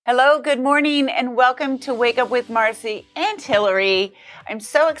Hello, good morning, and welcome to Wake Up with Marcy and Hillary. I'm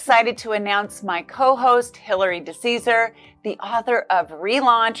so excited to announce my co-host, Hillary DeCesar, the author of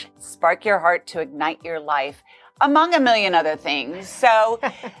Relaunch, Spark Your Heart to Ignite Your Life, among a million other things. So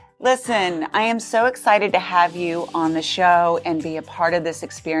listen, I am so excited to have you on the show and be a part of this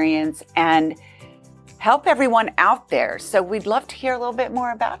experience and help everyone out there. So we'd love to hear a little bit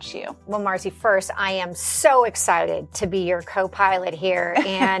more about you. Well, Marcy, first, I am so excited to be your co-pilot here.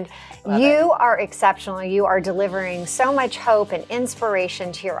 And you are exceptional. You are delivering so much hope and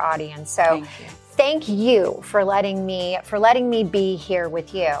inspiration to your audience. So thank you for letting me be here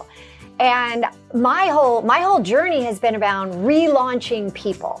with you. And my whole journey has been around relaunching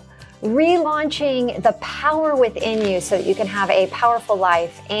people. Relaunching the power within you so that you can have a powerful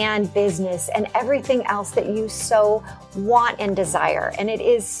life and business and everything else that you so want and desire. And it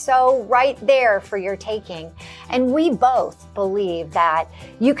is so right there for your taking. And we both believe that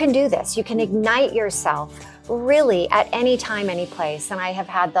you can do this. You can ignite yourself really at any time, any place. And I have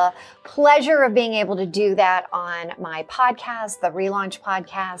had the pleasure of being able to do that on my podcast, the Relaunch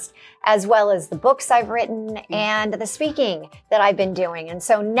podcast, as well as the books I've written and the speaking that I've been doing. And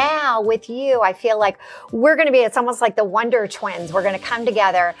so now with you, I feel like it's almost like the Wonder Twins. We're going to come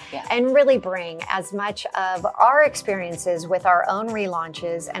together and really bring as much of our experiences with our own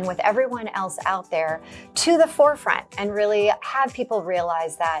relaunches and with everyone else out there to the forefront and really have people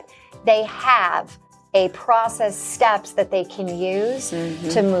realize that they have a process, steps that they can use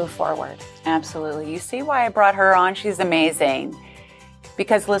to move forward. Absolutely. You see why I brought her on? She's amazing.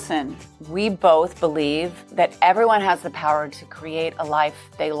 Because listen, we both believe that everyone has the power to create a life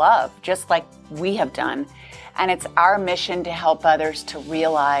they love, just like we have done. And it's our mission to help others to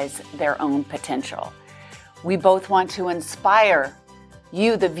realize their own potential. We both want to inspire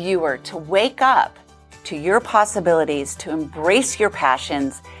you, the viewer, to wake up to your possibilities, to embrace your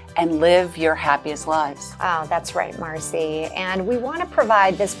passions, and live your happiest lives. Oh, that's right, Marcy. And we want to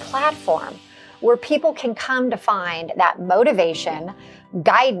provide this platform where people can come to find that motivation,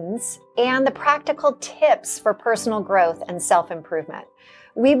 guidance, and the practical tips for personal growth and self-improvement.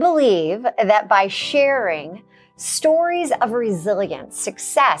 We believe that by sharing stories of resilience,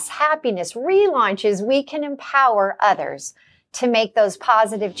 success, happiness, relaunches, we can empower others to make those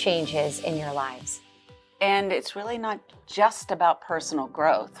positive changes in your lives. And it's really not just about personal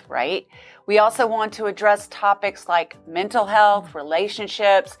growth, right? We also want to address topics like mental health,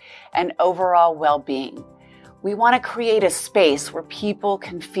 relationships, and overall well-being. We want to create a space where people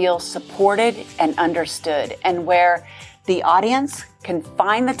can feel supported and understood, and where the audience can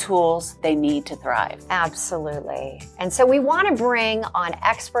find the tools they need to thrive. Absolutely. And so we want to bring on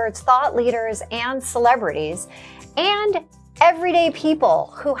experts, thought leaders, and celebrities, and everyday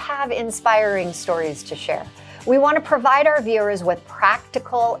people who have inspiring stories to share. We want to provide our viewers with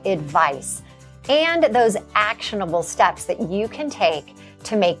practical advice and those actionable steps that you can take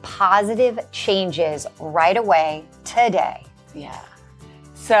to make positive changes right away today. Yeah.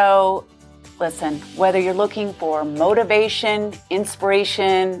 So listen, whether you're looking for motivation,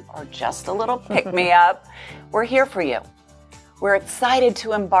 inspiration, or just a little pick-me-up, we're here for you. We're excited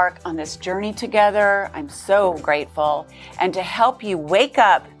to embark on this journey together. I'm so grateful. And to help you wake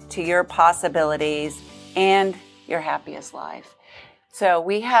up to your possibilities and your happiest life. So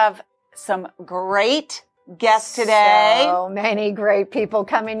we have some great guests today. So many great people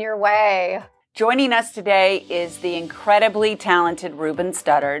coming your way. Joining us today is the incredibly talented Ruben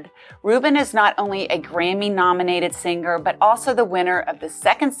Studdard. Ruben is not only a Grammy-nominated singer, but also the winner of the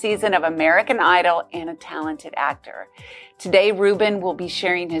second season of American Idol and a talented actor. Today, Ruben will be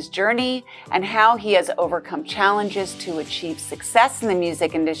sharing his journey and how he has overcome challenges to achieve success in the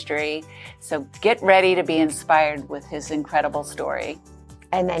music industry. So get ready to be inspired with his incredible story.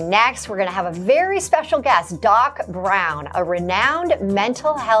 And then next, we're going to have a very special guest, Doc Brown, a renowned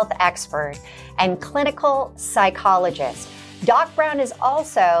mental health expert and clinical psychologist. Doc Brown is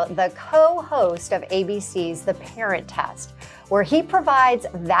also the co-host of ABC's The Parent Test, where he provides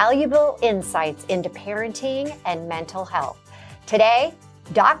valuable insights into parenting and mental health. Today,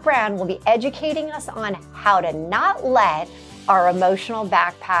 Doc Brown will be educating us on how to not let our emotional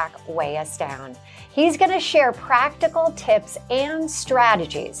backpack weigh us down. He's going to share practical tips and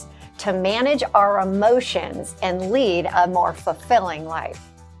strategies to manage our emotions and lead a more fulfilling life.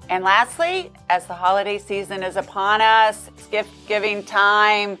 And lastly, as the holiday season is upon us, it's gift-giving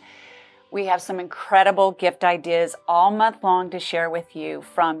time, we have some incredible gift ideas all month long to share with you,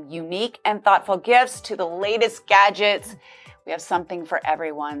 from unique and thoughtful gifts to the latest gadgets. We have something for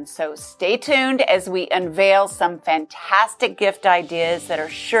everyone. So stay tuned as we unveil some fantastic gift ideas that are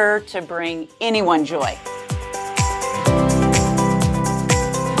sure to bring anyone joy.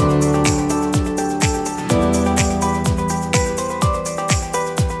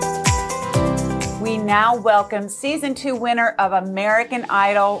 now welcome Season 2 winner of American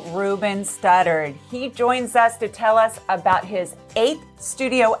Idol, Ruben Studdard. He joins us to tell us about his 8th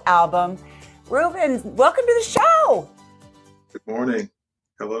studio album. Ruben, welcome to the show. Good morning.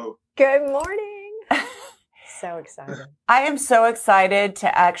 Hello. Good morning. So excited. I am so excited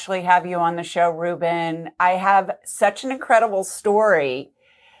to actually have you on the show, Ruben. I have such an incredible story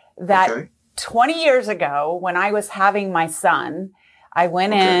that 20 years ago, when I was having my son, I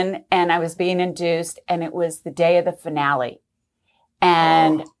went in and I was being induced, and it was the day of the finale.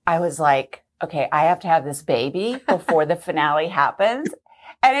 And I was like, okay, I have to have this baby before the finale happens.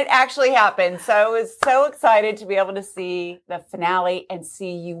 And it actually happened. So I was so excited to be able to see the finale and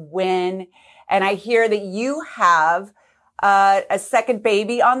see you win. And I hear that you have a second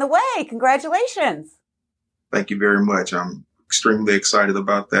baby on the way. Congratulations. Thank you very much. I'm extremely excited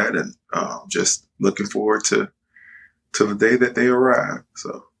about that, and just looking forward to the day that they arrive.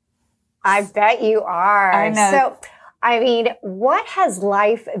 So I bet you are. I know. So, I mean, what has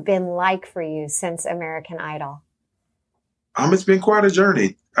life been like for you since American Idol? it's been quite a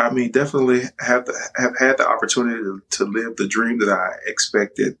journey. I mean, definitely have had the opportunity to live the dream that I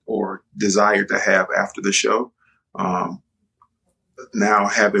expected or desired to have after the show. Now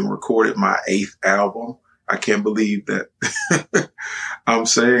having recorded my 8th album, I can't believe that I'm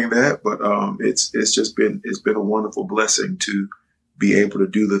saying that, but it's been a wonderful blessing to be able to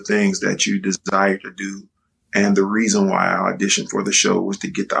do the things that you desire to do. And the reason why I auditioned for the show was to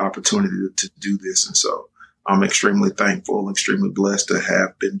get the opportunity to do this. And so I'm extremely thankful, extremely blessed to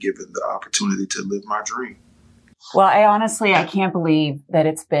have been given the opportunity to live my dream. Well, I can't believe that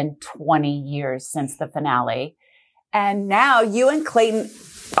it's been 20 years since the finale. And now you and Clayton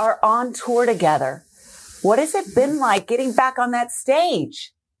are on tour together. What has it been like getting back on that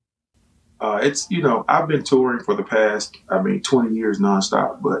stage? I've been touring for the past, 20 years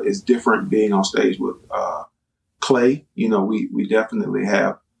nonstop, but it's different being on stage with Clay. We definitely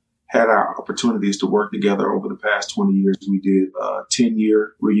have had our opportunities to work together over the past 20 years. We did a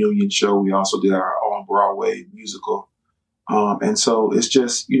 10-year reunion show. We also did our own Broadway musical. And so it's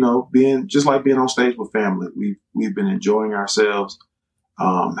just, being on stage with family. We've been enjoying ourselves,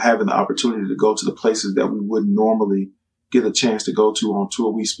 having the opportunity to go to the places that we wouldn't normally get a chance to go to on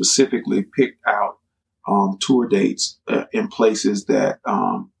tour. We specifically picked out tour dates in places that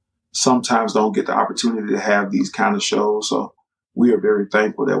sometimes don't get the opportunity to have these kind of shows. So we are very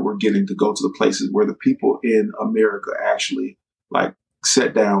thankful that we're getting to go to the places where the people in America actually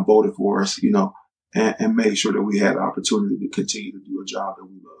sat down, voted for us, and made sure that we had the opportunity to continue to do a job that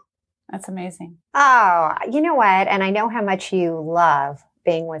we love. That's amazing. Oh, you know what? And I know how much you love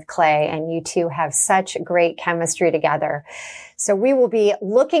being with Clay, and you two have such great chemistry together. So we will be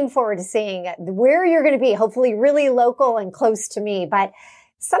looking forward to seeing where you're going to be, hopefully really local and close to me. But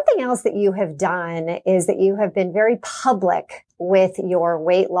something else that you have done is that you have been very public with your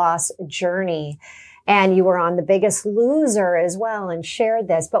weight loss journey. And you were on The Biggest Loser as well and shared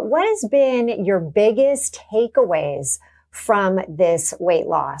this. But what has been your biggest takeaways from this weight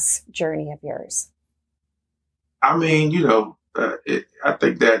loss journey of yours? I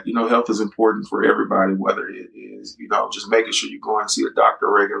think that, health is important for everybody, whether it is, just making sure you go and see a doctor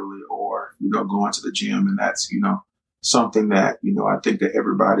regularly or, going to the gym. And that's, something that, I think that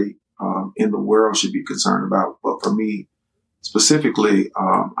everybody in the world should be concerned about. But for me specifically,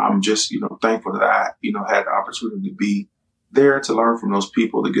 I'm just, thankful that I, had the opportunity to be there to learn from those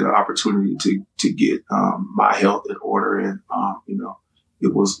people, to get an opportunity to get my health in order. And,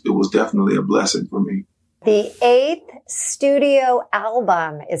 it was definitely a blessing for me. The 8th studio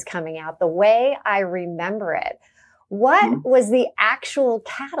album is coming out, The Way I Remember It. What was the actual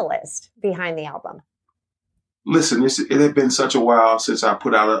catalyst behind the album? Listen, it had been such a while since I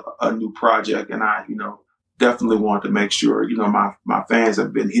put out a new project, and I, definitely wanted to make sure, my fans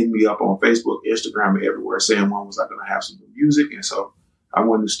have been hitting me up on Facebook, Instagram, and everywhere saying when was I going to have some new music. And so I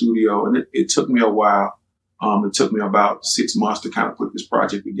went to the studio, and it took me a while. It took me about 6 months to kind of put this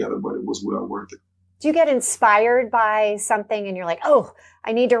project together, but it was well worth it. Do you get inspired by something and you're like, oh,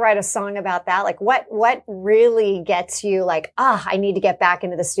 I need to write a song about that? Like what really gets you like, I need to get back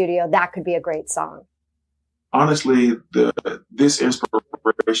into the studio. That could be a great song. Honestly, this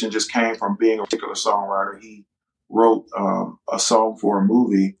inspiration just came from being a particular songwriter. He wrote a song for a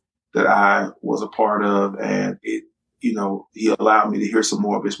movie that I was a part of, and it, he allowed me to hear some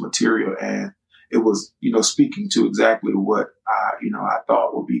more of his material, and it was, speaking to exactly what I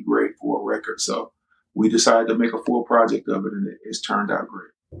thought would be great for a record. So we decided to make a full project of it, and it's turned out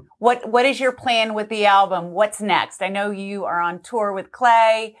great. What is your plan with the album? What's next? I know you are on tour with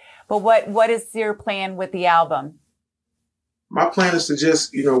Clay, but what is your plan with the album? My plan is to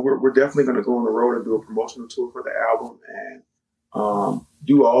just, we're definitely going to go on the road and do a promotional tour for the album and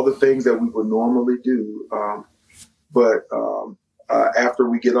do all the things that we would normally do. But after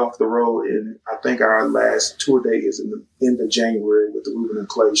we get off the road, and I think our last tour date is in the end of January with the Ruben and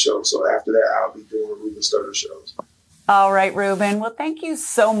Clay show. So after that, I'll be doing Ruben Studdard shows. All right, Ruben. Well, thank you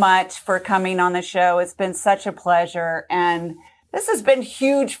so much for coming on the show. It's been such a pleasure. And this has been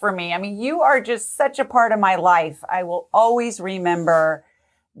huge for me. I mean, you are just such a part of my life. I will always remember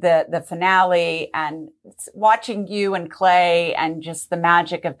the finale and watching you and Clay and just the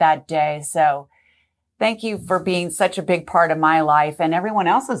magic of that day. So thank you for being such a big part of my life and everyone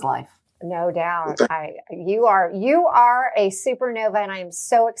else's life. No doubt. You are a supernova, and I am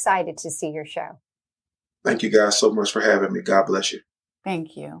so excited to see your show. Thank you guys so much for having me. God bless you.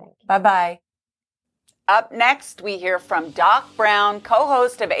 Thank you. Bye-bye. Up next, we hear from Doc Brown,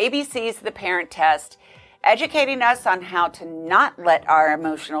 co-host of ABC's The Parent Test, educating us on how to not let our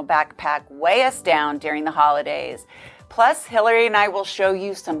emotional backpack weigh us down during the holidays. Plus, Hillary and I will show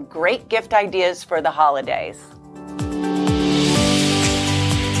you some great gift ideas for the holidays.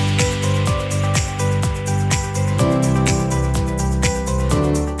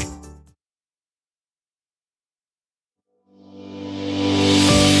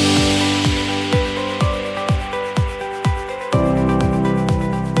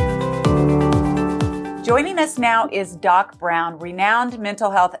 Joining us now is Doc Brown, renowned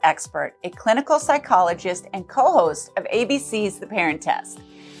mental health expert, a clinical psychologist, and co-host of ABC's The Parent Test.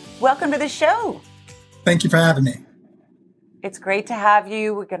 Welcome to the show. Thank you for having me. It's great to have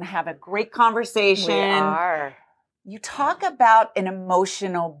you. We're going to have a great conversation. We are. You talk about an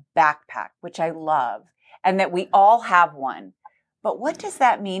emotional backpack, which I love, and that we all have one. But what does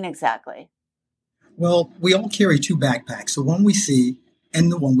that mean exactly? Well, we all carry two backpacks, the one we see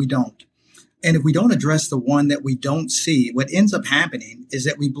and the one we don't. And if we don't address the one that we don't see, what ends up happening is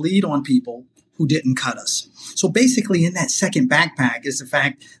that we bleed on people who didn't cut us. So basically in that second backpack is the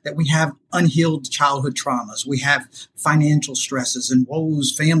fact that we have unhealed childhood traumas. We have financial stresses and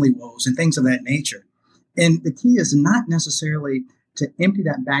woes, family woes, and things of that nature. And the key is not necessarily to empty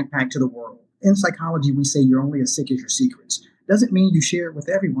that backpack to the world. In psychology, we say you're only as sick as your secrets. Doesn't mean you share it with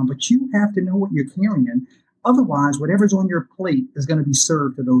everyone, but you have to know what you're carrying. Otherwise, whatever's on your plate is going to be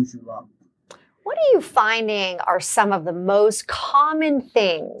served to those you love. What are you finding are some of the most common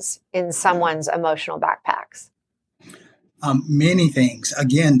things in someone's emotional backpacks? Many things.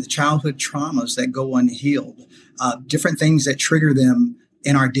 Again, the childhood traumas that go unhealed, different things that trigger them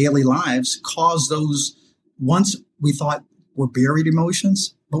in our daily lives cause those once we thought were buried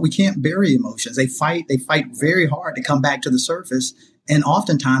emotions, but we can't bury emotions. They fight very hard to come back to the surface. And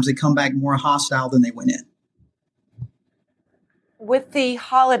oftentimes they come back more hostile than they went in. With the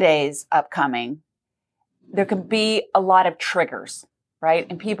holidays upcoming, there can be a lot of triggers, right?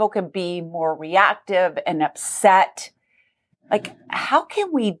 And people can be more reactive and upset. Like, how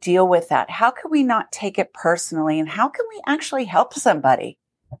can we deal with that? How can we not take it personally? And how can we actually help somebody?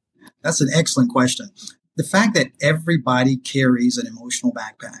 That's an excellent question. The fact that everybody carries an emotional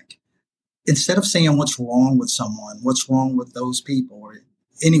backpack, instead of saying what's wrong with someone, what's wrong with those people, or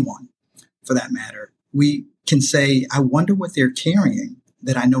anyone for that matter, we can say, I wonder what they're carrying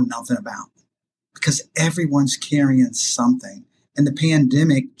that I know nothing about. Because everyone's carrying something. And the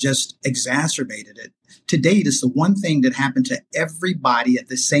pandemic just exacerbated it. To date, it's the one thing that happened to everybody at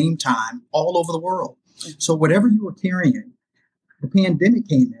the same time all over the world. So whatever you were carrying, the pandemic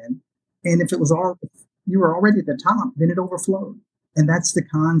came in. And if you were already at the top, then it overflowed. And that's the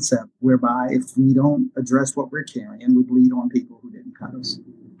concept whereby if we don't address what we're carrying, we bleed on people who didn't cut us.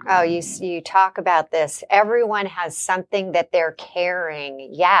 Oh, you talk about this. Everyone has something that they're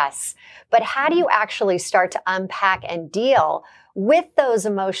carrying. Yes. But how do you actually start to unpack and deal with those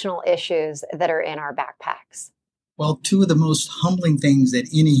emotional issues that are in our backpacks? Well, two of the most humbling things that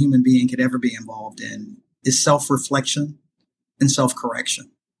any human being could ever be involved in is self-reflection and self-correction.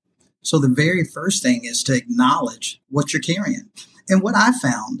 So the very first thing is to acknowledge what you're carrying. And what I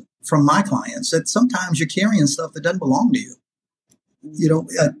found from my clients that sometimes you're carrying stuff that doesn't belong to you.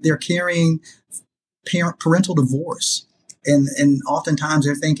 They're carrying parental divorce. And oftentimes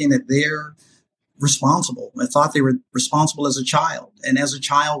they're thinking that they're responsible. I thought they were responsible as a child. And as a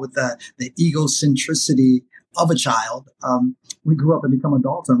child with the egocentricity of a child, we grew up and become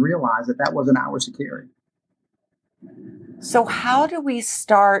adults and realized that wasn't ours to carry. So how do we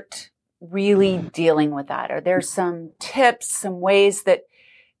start really dealing with that? Are there some tips, some ways that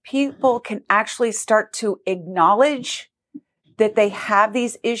people can actually start to acknowledge that they have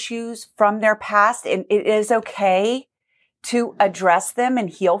these issues from their past and it is okay to address them and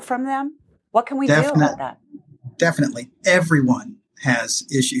heal from them? What can we do about that? Definitely. Everyone has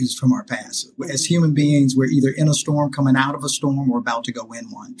issues from our past. As human beings, we're either in a storm, coming out of a storm, or about to go in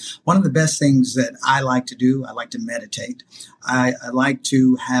one. One of the best things that I like to do, I like to meditate. I like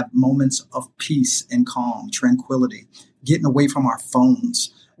to have moments of peace and calm, tranquility, getting away from our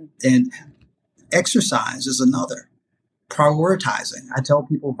phones. And exercise is another. Prioritizing. I tell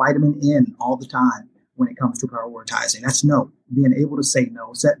people vitamin N all the time when it comes to prioritizing. That's no. Being able to say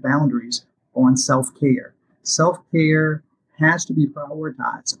no, set boundaries on self-care. Self-care has to be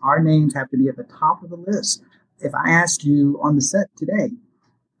prioritized. Our names have to be at the top of the list. If I asked you on the set today,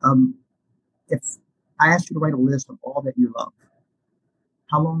 if I asked you to write a list of all that you love,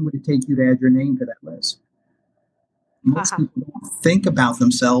 how long would it take you to add your name to that list? Most people don't think about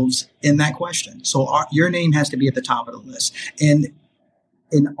themselves in that question. So your name has to be at the top of the list. And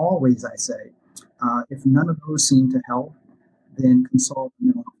always I say, if none of those seem to help, then consult a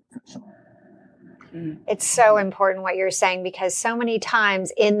mental health professional. It's so important what you're saying, because so many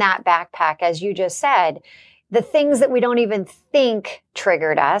times in that backpack, as you just said, the things that we don't even think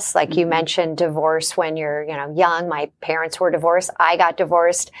triggered us, like you mentioned divorce when you're, young. My parents were divorced. I got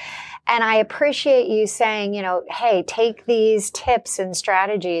divorced. And I appreciate you saying, hey, take these tips and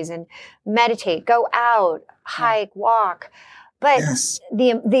strategies and meditate, go out, hike, walk. But Yes.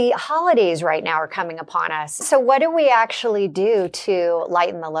 the holidays right now are coming upon us. So what do we actually do to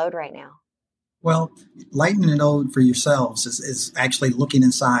lighten the load right now? Well, lightening the load for yourselves is actually looking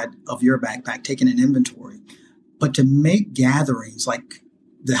inside of your backpack, taking an inventory. But to make gatherings like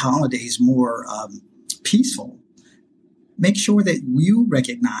the holidays more peaceful, make sure that you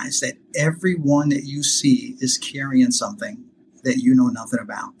recognize that everyone that you see is carrying something that you know nothing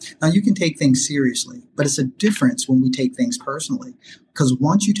about. Now, you can take things seriously, but it's a difference when we take things personally. Because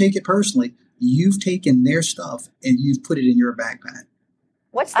once you take it personally, you've taken their stuff and you've put it in your backpack.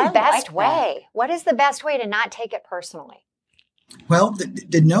 What's the best way? What is the best way to not take it personally? Well,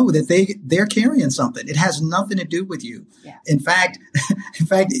 to know that they're carrying something. It has nothing to do with you. Yeah. In fact,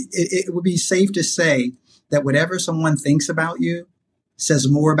 it would be safe to say that whatever someone thinks about you says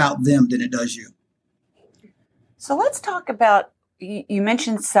more about them than it does you. So let's talk about, you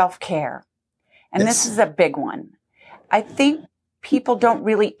mentioned self-care, and Yes. this is a big one. I think people don't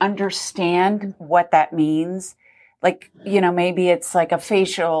really understand what that means. Like, maybe it's like a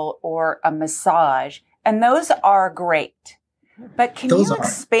facial or a massage, and those are great. But can you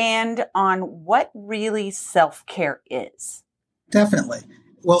expand on what really self-care is? Definitely.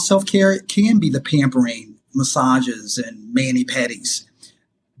 Well, self-care can be the pampering, massages, and mani-pedis.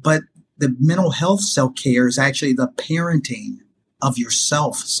 But the mental health self-care is actually the parenting of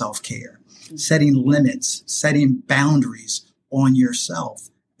yourself self-care, setting limits, setting boundaries on yourself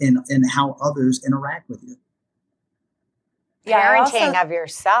and how others interact with you. Parenting of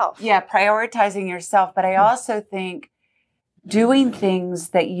yourself. Yeah, prioritizing yourself. But I also think doing things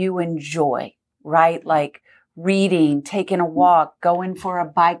that you enjoy, right? Like reading, taking a walk, going for a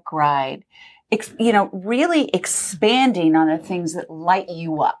bike ride, really expanding on the things that light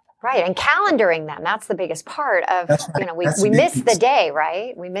you up. Right. And calendaring them. That's the biggest part of, That's right. we miss the day,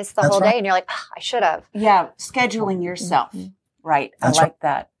 right? We miss the whole day and you're like, I should have. Yeah. Scheduling yourself. Right. That's I like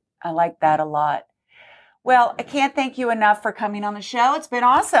that. I like that a lot. Well, I can't thank you enough for coming on the show. It's been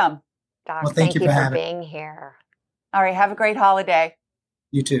awesome. Doc, Well, thank you for having being here. All right. Have a great holiday.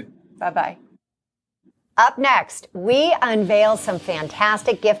 You too. Bye-bye. Up next, we unveil some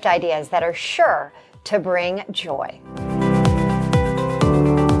fantastic gift ideas that are sure to bring joy.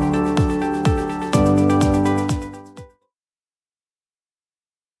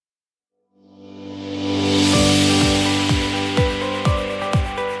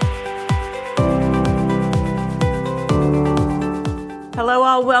 Hello,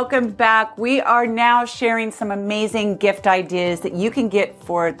 all. Welcome back. We are now sharing some amazing gift ideas that you can get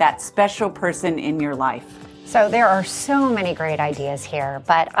for that special person in your life. So there are so many great ideas here,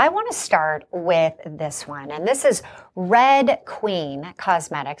 but I want to start with this one. And this is Red Queen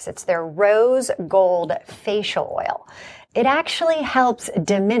Cosmetics. It's their rose gold facial oil. It actually helps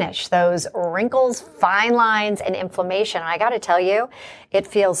diminish those wrinkles, fine lines, and inflammation. And I got to tell you, it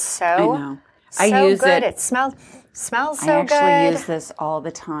feels so use good. it. It smells so good. I actually use this all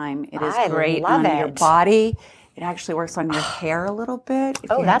the time. It is great on your body. It actually works on your hair a little bit.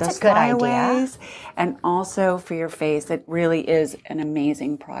 Oh, that's a good idea. And also for your face. It really is an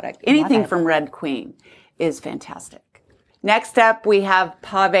amazing product. Anything from Red Queen is fantastic. Next up, we have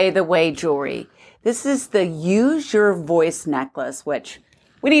Pave the Way jewelry. This is the Use Your Voice necklace, which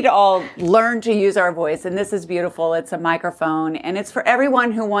We need to all learn to use our voice, and this is beautiful. It's a microphone, and it's for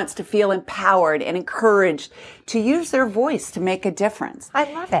everyone who wants to feel empowered and encouraged to use their voice to make a difference.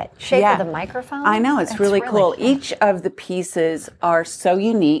 I love it. Shape of the microphone. I know, it's really cool. Each of the pieces are so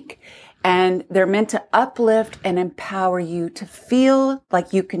unique, and they're meant to uplift and empower you to feel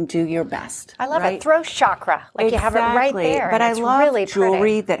like you can do your best. I love it. Throat chakra. Like you have it right there. But I love really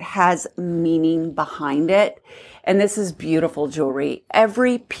jewelry that has meaning behind it. And this is beautiful jewelry.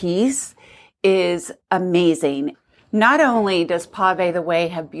 Every piece is amazing. Not only does Pave the Way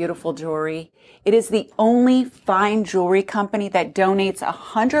have beautiful jewelry, it is the only fine jewelry company that donates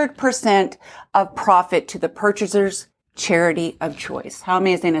 100% of profit to the purchaser's charity of choice. How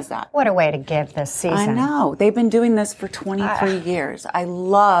amazing is that? What a way to give this season. I know. They've been doing this for 23 years. I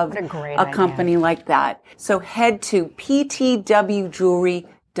love a company like that. So head to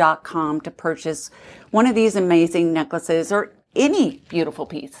ptwjewelry.com to purchase one of these amazing necklaces or any beautiful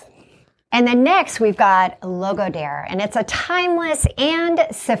piece. And then next we've got Logodare, and it's a timeless and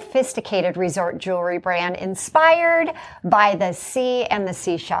sophisticated resort jewelry brand inspired by the sea and the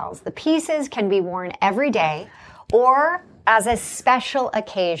seashells. The pieces can be worn every day or as a special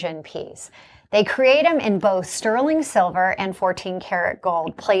occasion piece. They create them in both sterling silver and 14 karat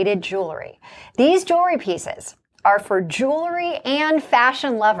gold plated jewelry. These jewelry pieces are for jewelry and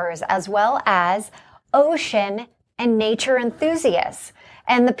fashion lovers as well as ocean and nature enthusiasts.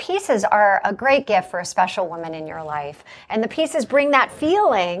 And the pieces are a great gift for a special woman in your life. And the pieces bring that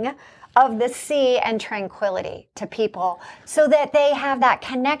feeling of the sea and tranquility to people so that they have that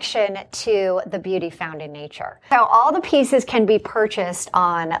connection to the beauty found in nature. So all the pieces can be purchased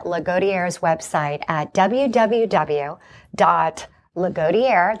on Lagodiere's website at www.legaudiere,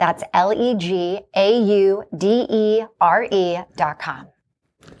 that's LEGAUDERE.com.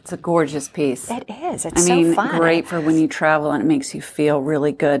 It's a gorgeous piece. It is. It's so fun. Great for when you travel, and it makes you feel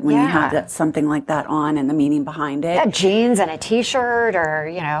really good when you have something like that on and the meaning behind it. Yeah, jeans and a t-shirt, or,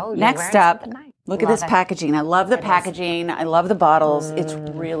 Next up, look at this packaging. I love the packaging. I love the bottles. It's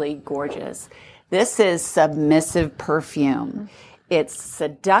really gorgeous. This is Submissive Perfume. It's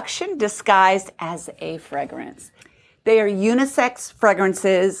seduction disguised as a fragrance. They are unisex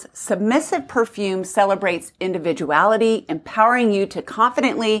fragrances. Submissive Perfume celebrates individuality, empowering you to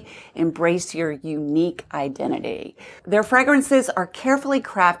confidently embrace your unique identity. Their fragrances are carefully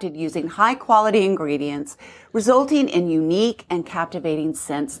crafted using high-quality ingredients, resulting in unique and captivating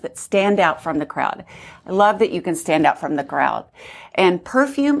scents that stand out from the crowd. I love that you can stand out from the crowd. And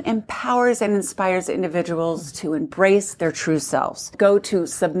perfume empowers and inspires individuals to embrace their true selves. Go to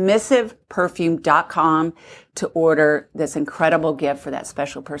submissiveperfume.com to order this incredible gift for that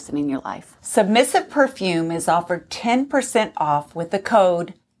special person in your life. Submissive Perfume is offered 10% off with the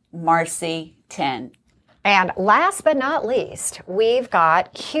code MARCY10. And last but not least, we've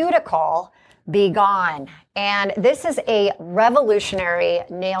got Cuticle Be Gone. And this is a revolutionary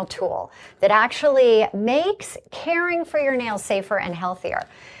nail tool that actually makes caring for your nails safer and healthier.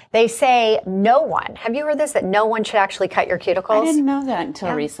 They say no one, have you heard this, that no one should actually cut your cuticles? I didn't know that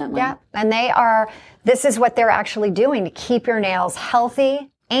until recently. Yeah, and this is what they're actually doing to keep your nails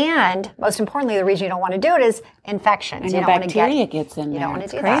healthy. And most importantly, the reason you don't want to do it is infections. And you the don't bacteria gets in there. You don't want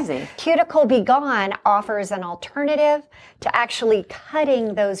to do crazy. that. Cuticle Be Gone offers an alternative to actually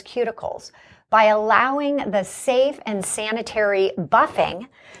cutting those cuticles by allowing the safe and sanitary buffing.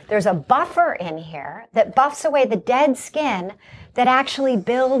 There's a buffer in here that buffs away the dead skin that actually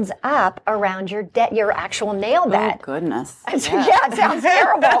builds up around your actual nail bed. Oh, goodness. Yeah, it sounds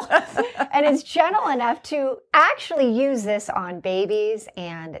terrible. And it's gentle enough to actually use this on babies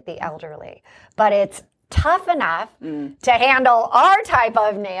and the elderly. But it's tough enough to handle our type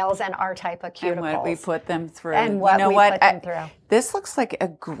of nails and our type of cuticles. And what we put them through. And what we put them through. This looks like a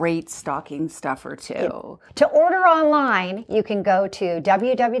great stocking stuffer, too. To order online, you can go to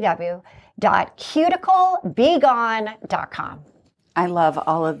www.cuticlebegone.com. I love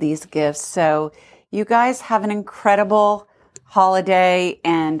all of these gifts. So you guys have an incredible holiday,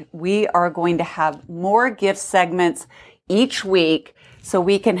 and we are going to have more gift segments each week so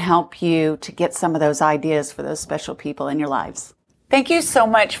we can help you to get some of those ideas for those special people in your lives. Thank you so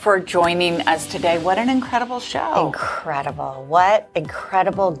much for joining us today. What an incredible show. Incredible. What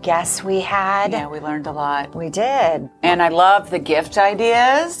incredible guests we had. Yeah, we learned a lot. We did. And I love the gift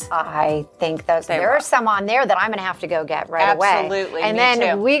ideas. I think there are some on there that I'm going to have to go get right away. Absolutely. And me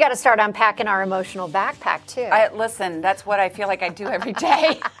then too. We got to start unpacking our emotional backpack too. Listen, that's what I feel like I do every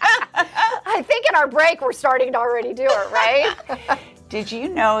day. I think in our break we're starting to already do it, right? Did you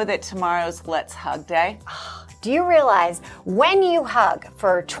know that tomorrow's Let's Hug Day? Do you realize when you hug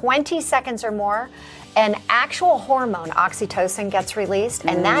for 20 seconds or more, an actual hormone, oxytocin, gets released,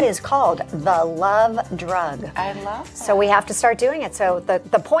 and that is called the love drug. I love that. So we have to start doing it. So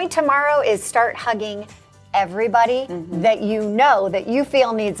the point tomorrow is start hugging everybody that you know that you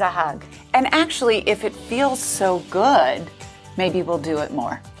feel needs a hug. And actually, if it feels so good, maybe we'll do it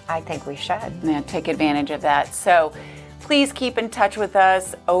more. I think we should. Yeah, take advantage of that. So please keep in touch with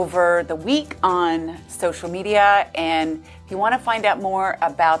us over the week on social media. And if you want to find out more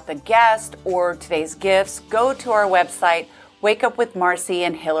about the guest or today's gifts, go to our website,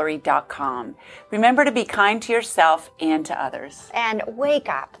 wakeupwithmarcyandhillary.com. Remember to be kind to yourself and to others. And wake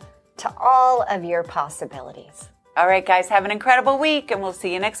up to all of your possibilities. All right, guys, have an incredible week, and we'll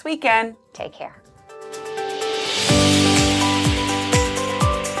see you next weekend. Take care.